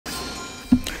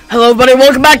Hello everybody,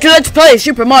 welcome back to Let's Play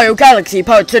Super Mario Galaxy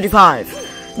Part 35.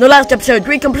 In the last episode,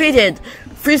 we completed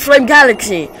Freeze Flame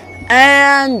Galaxy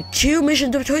and 2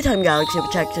 missions of Toy Time Galaxy,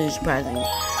 which actually is surprising.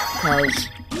 Because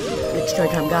it's Toy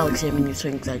Time Galaxy, I mean you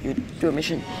think that you'd do a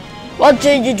mission. Well,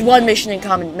 it's 1 mission in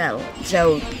Common Metal,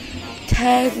 so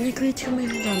technically 2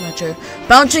 missions, I'm not sure.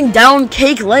 Bouncing down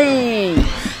Cake Lane!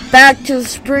 Back to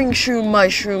Spring Shroom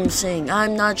Mushroom Sing.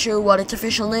 I'm not sure what its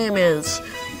official name is.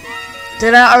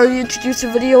 Did I already introduce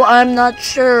the video? I'm not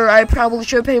sure. I probably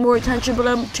should pay more attention, but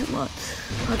I'm too much.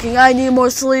 Okay, I need more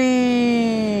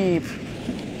sleep.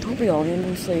 Don't we all need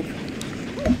more sleep?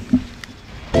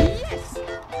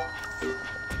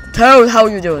 Toad, how are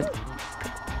you doing?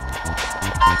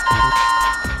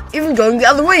 Even going the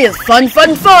other way is fun,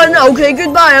 fun, fun. Okay,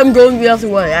 goodbye. I'm going the other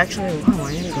way. Actually, wow,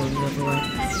 I am going the other way.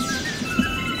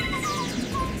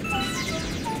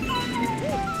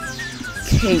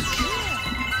 Cake.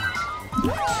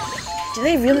 Do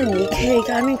they really need cake?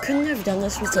 I mean, couldn't they have done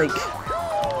this with, like,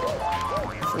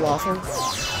 falafel?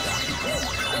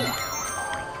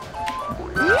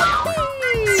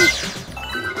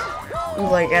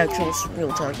 Like, actual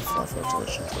real talk falafel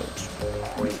delicious.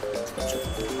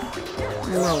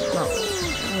 No.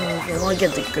 Okay, I want to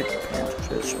get the good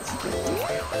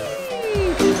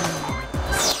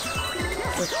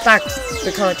the fact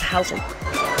because it's housing.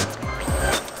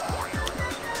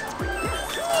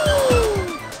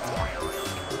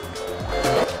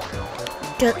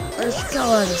 Let's go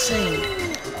on the scene.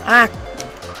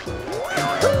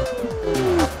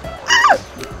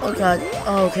 Oh god.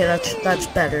 Oh, okay, that's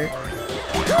better.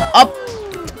 Up.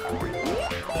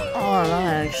 Oh,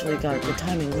 I actually got good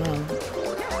timing now.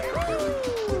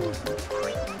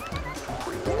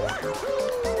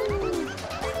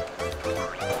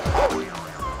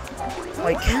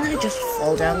 Wait, can't I just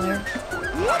fall down there?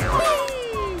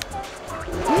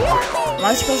 Am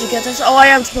I supposed to get this? Oh, I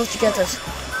am supposed to get this.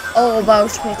 Oh, but I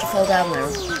was supposed to fall down there.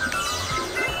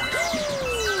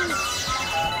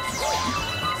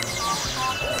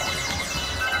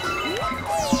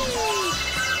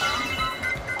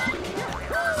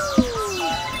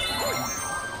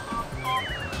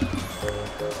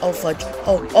 Oh, fudge.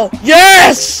 Oh,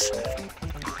 yes!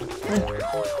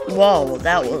 Whoa,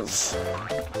 that was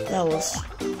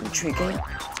intriguing.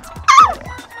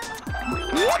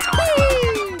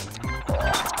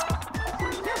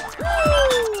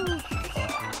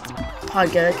 I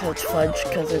get it, because it's fudge,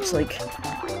 because it's like,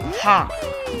 ha!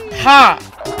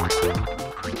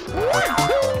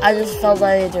 I just felt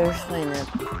like I had to explain it,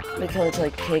 because it's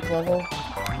like cake level,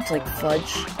 it's like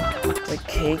fudge, it's like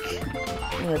cake,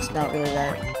 you know, it's not really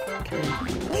that. Okay.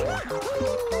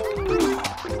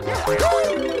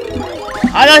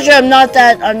 I'm not sure, I'm not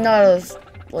a,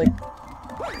 like,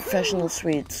 professional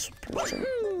sweets person.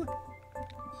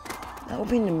 That would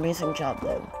be an amazing job,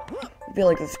 though. It would be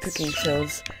like those cooking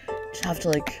shows. Just have to,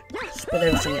 like, spit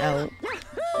everything out.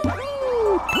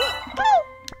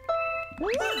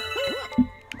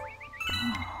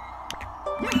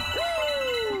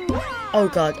 Oh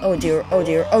god, oh dear, oh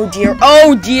dear, oh dear,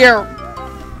 oh dear!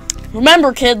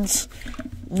 Remember, kids,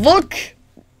 look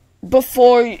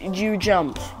before you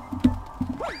jump.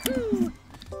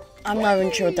 I'm not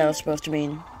even sure what that was supposed to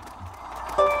mean.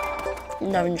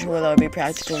 I'm not even sure whether that would be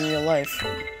practical in real life.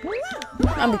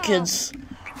 Remember, kids,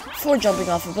 before jumping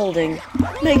off a building,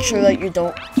 make sure that you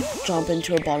don't jump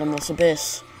into a bottomless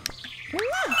abyss.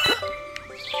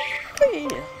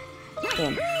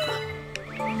 Boom.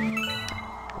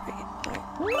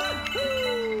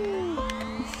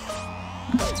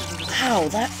 Ow,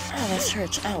 that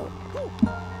hurts. Ow.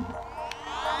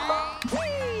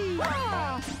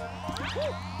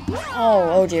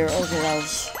 Oh dear. Okay,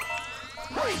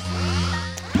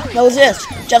 that was it.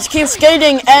 Just keep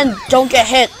skating and don't get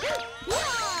hit.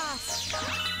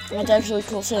 That's actually a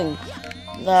cool thing.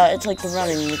 That it's like the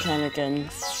running mechanic in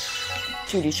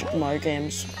 2D Super Mario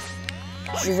games.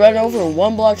 You run over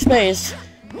 1 block space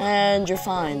and you're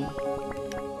fine.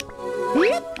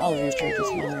 I'll research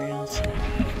this memory else.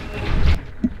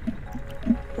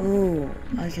 Ooh,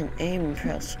 I can aim and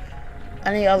press.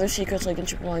 Any other secrets like in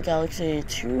Super Mario Galaxy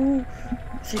 2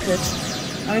 secrets?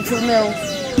 Running for the mill.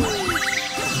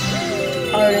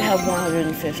 I already have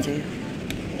 150.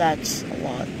 That's a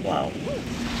lot. Wow.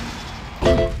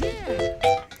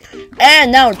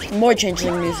 And now more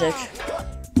changeling music.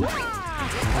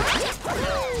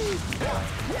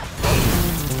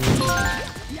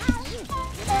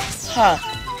 Huh.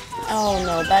 Oh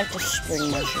no, back to spring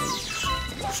mushrooms.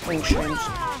 Spring shrooms.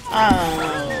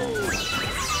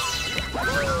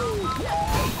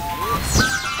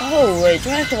 Oh wait, do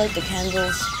I have to light the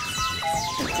candles?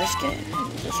 This game?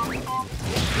 This one.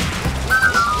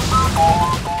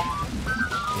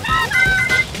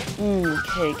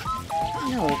 cake.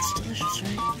 No, it's delicious,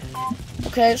 right?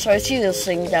 Okay, so I see this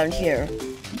thing down here.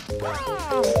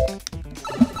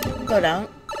 Go down.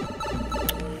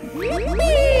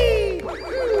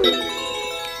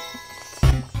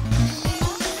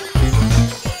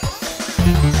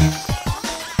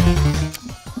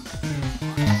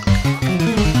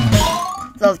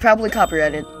 That was probably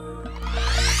copyrighted.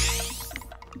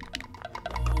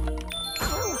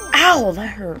 Ow, that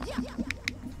hurt.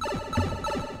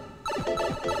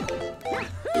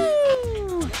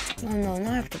 Oh no,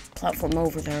 now I have to platform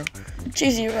over there.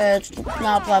 Cheesy Red,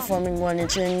 not platforming when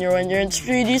you're in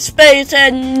 3D space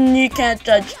and you can't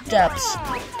judge depths.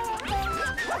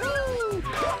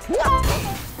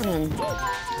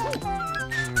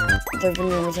 There have been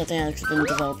rumors that the annex has been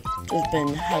developed.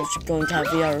 Has going to have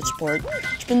VR support.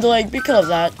 It's been delayed because of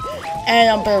that, and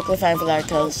I'm perfectly fine for that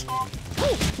because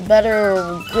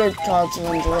better grid console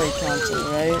than delayed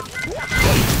console, right?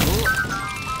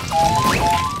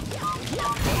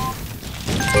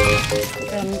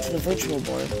 I'm into the virtual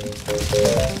board.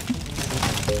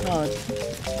 God,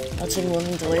 that thing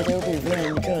wasn't delayed, it would be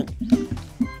really good.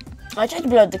 I tried to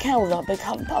put out the candle that big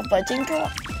hot pop, but I didn't go.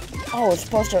 Oh, it's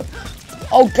supposed to.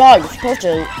 Oh God, it's supposed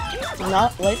to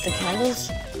not light the candles?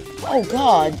 Oh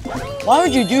God, why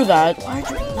would you do that? Why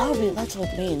would you? That's so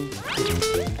mean.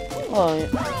 Oh,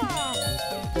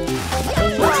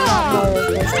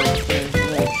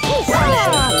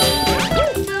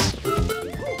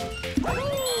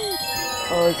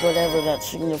 or whatever that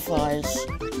signifies.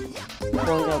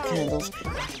 Blowing out candles.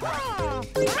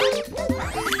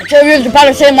 I tell you, about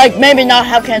to say, like, maybe not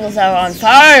have candles that are on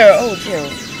fire. Oh dear.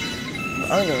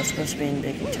 Oh, they were supposed to be in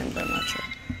baking terms, I'm not sure.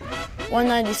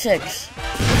 196.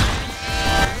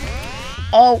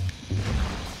 Oh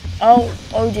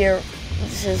dear.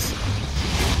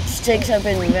 Stakes have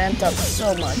been ramped up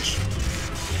so much.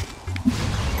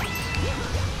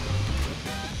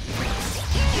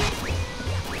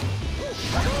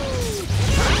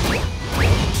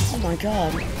 Oh my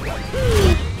God.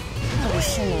 That'd be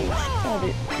so much.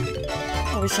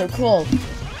 That'd be so cool.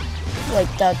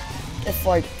 Like that, if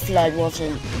like flood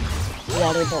wasn't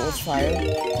water but was fire.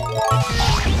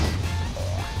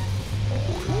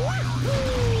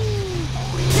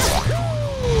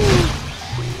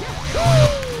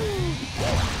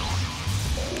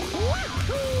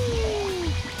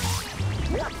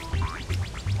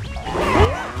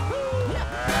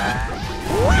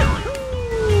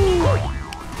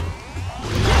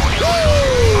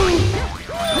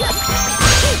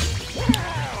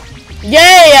 Yay!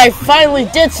 I finally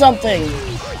did something!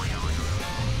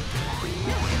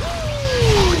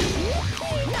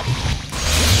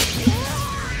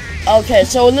 Okay,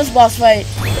 so in this boss fight,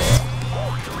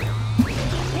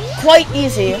 quite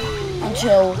easy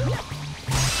until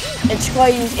it's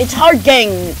quite easy. It's hard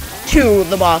getting to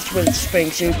the boss with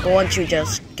spring suit, but once you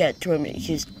just get to him,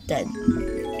 he's dead.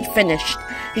 He's finished.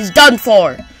 He's done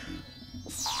for.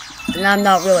 And I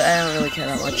don't really care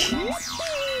that much.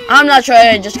 I'm not sure.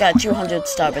 I just got 200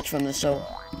 star bits from this, so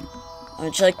I'm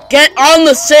just like, get on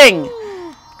the thing.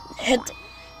 Hit.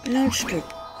 No, just go.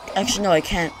 Actually, no, I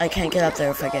can't. I can't get up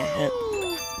there if I get hit.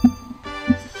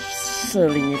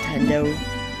 Silly Nintendo.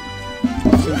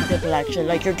 Some people actually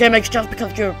like your gimmicks just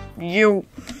because you.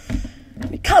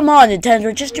 Come on,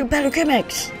 Nintendo, just do better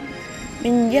gimmicks. I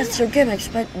mean, yes, they're gimmicks,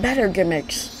 but better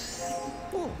gimmicks.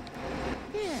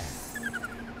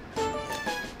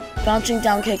 Bouncing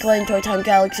down Cake Lane, Toy Time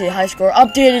Galaxy, high score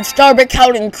updated, Starbit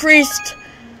count increased.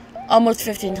 Almost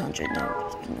 1,500. No.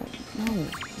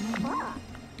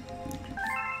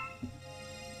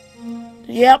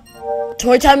 Yep.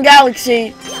 Toy Time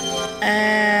Galaxy. And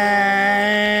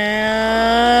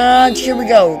here we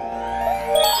go.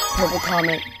 Purple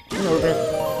Comet in orbit.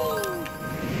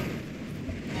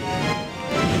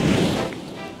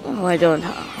 Oh, I don't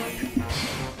know.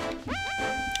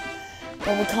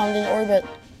 Purple Comet in orbit.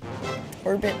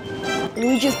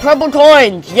 Luigi's purple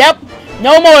coins. Yep.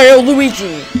 No Mario,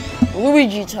 Luigi.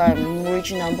 Luigi time.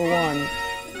 Luigi number 1.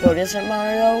 But is it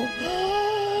Mario?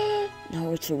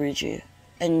 No, it's Luigi.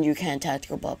 And you can't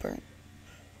tactical bumper.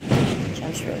 So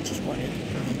I'm really disappointed.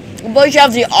 But you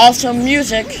have the awesome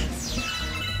music.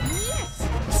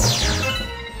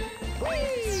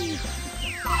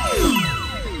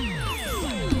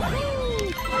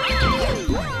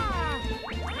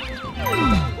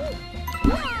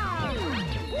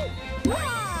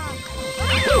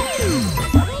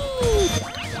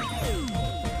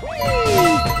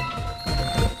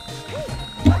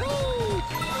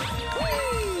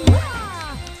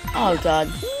 Oh God.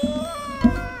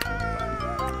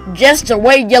 Just the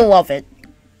way you love it.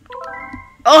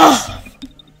 Ugh.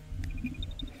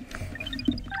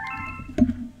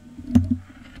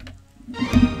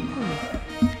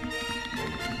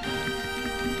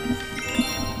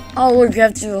 Oh, look, you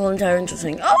have to do the whole entire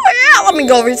interesting. Oh, yeah, let me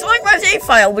go reselect my save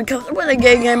file, because when I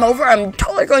get game over, I'm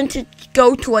totally going to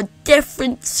go to a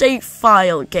different save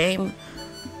file game.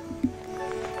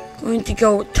 Going to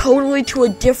go totally to a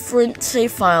different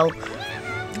save file.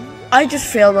 I just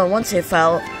failed on one save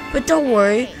file, but don't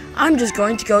worry, I'm just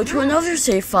going to go to another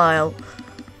save file.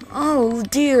 Oh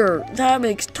dear, that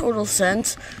makes total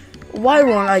sense. Why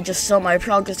won't I just sell my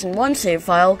progress in one save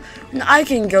file when I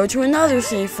can go to another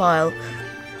save file?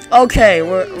 Okay,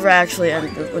 we're actually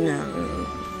ending this one now.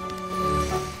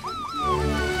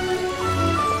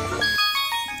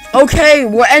 Okay,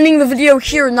 we're ending the video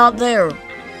here, not there.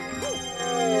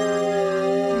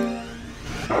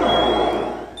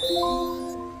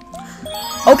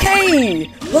 Okay,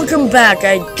 welcome back.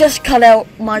 I just cut out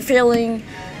my failing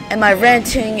and my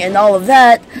ranting and all of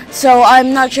that, so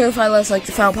I'm not sure if I left like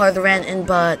the final part of the rant in,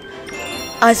 but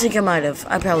I think I might have.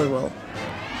 I probably will.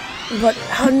 But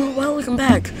welcome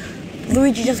back.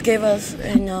 Luigi just gave us,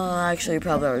 and actually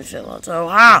probably already said a lot. So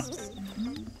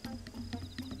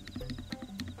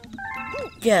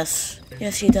yes,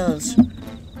 he does.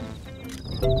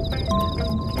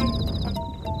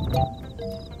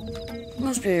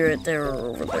 Must be right there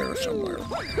or over there somewhere.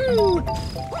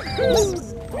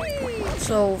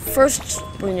 So first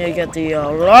we need to get the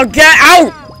get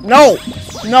out! No!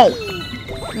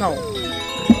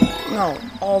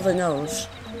 All the no's.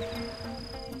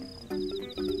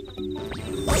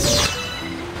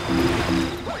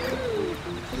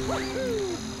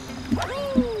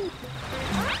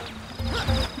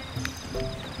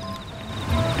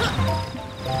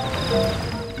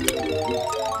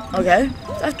 Okay,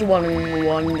 after wandering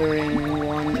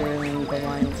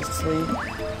blindlessly,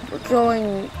 we're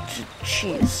going to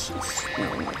cheese. No,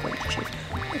 we're not going to cheese.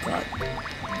 Oh god.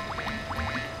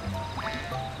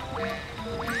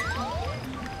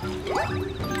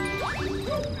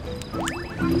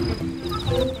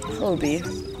 Hello, bee.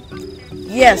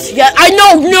 Yes, yeah, I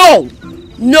know,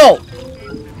 no!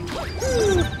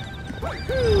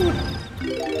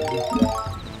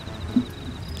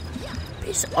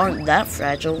 Bees aren't that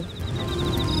fragile.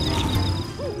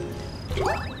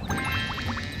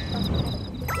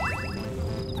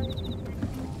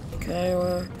 Okay,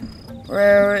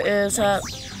 where is that?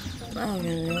 Oh,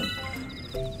 yeah.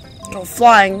 Go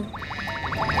flying.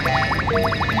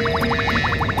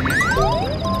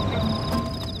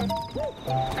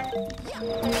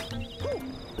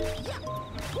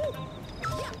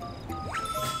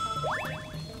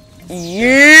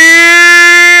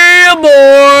 Yeah,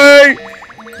 boy!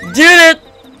 Did it!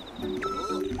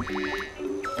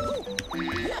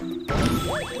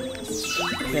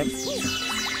 Okay.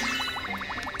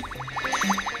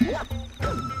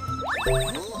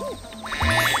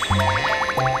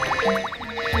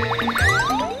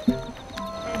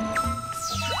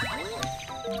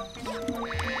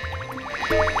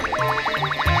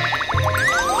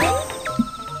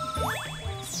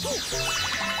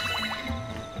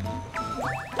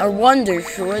 I wonder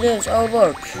who it is. Oh,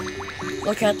 look.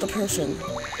 Look at the person.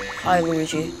 Hi,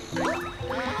 Luigi.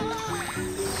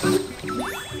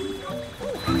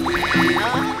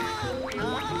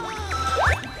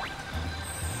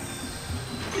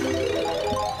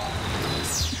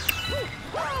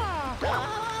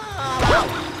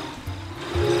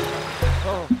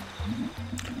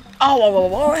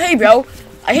 Oh, hey, bro.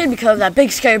 I hid because of that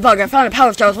big scary bug. I found a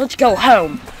power star, so let's go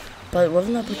home. But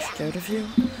wasn't that bug scared of you?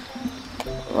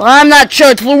 Well, I'm not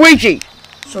sure. It's Luigi.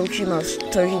 So he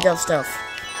does stuff.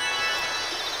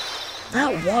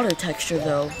 That water texture,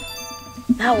 though.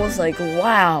 That was like,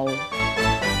 wow.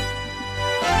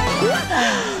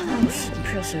 That was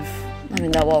impressive. I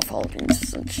mean, that waterfall is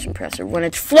such impressive. When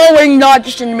it's flowing, not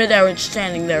just in midair, it's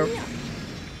standing there.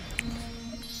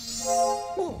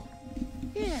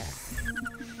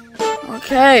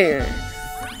 Okay.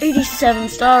 87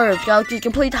 stars. Galaxy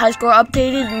complete. High score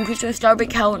updated. Increase my star big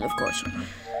count, of course.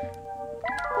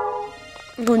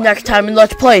 Go next time in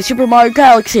Let's Play Super Mario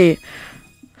Galaxy.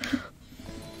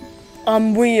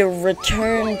 We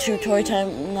return to Toy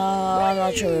Time. No, I'm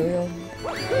not sure.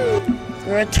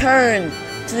 Return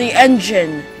to the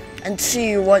engine and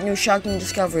see what new shocking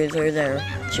discoveries are there.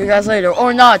 See you guys later,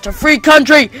 or not. A free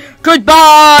country.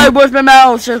 Goodbye. Where's my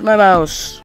mouse? There's my mouse.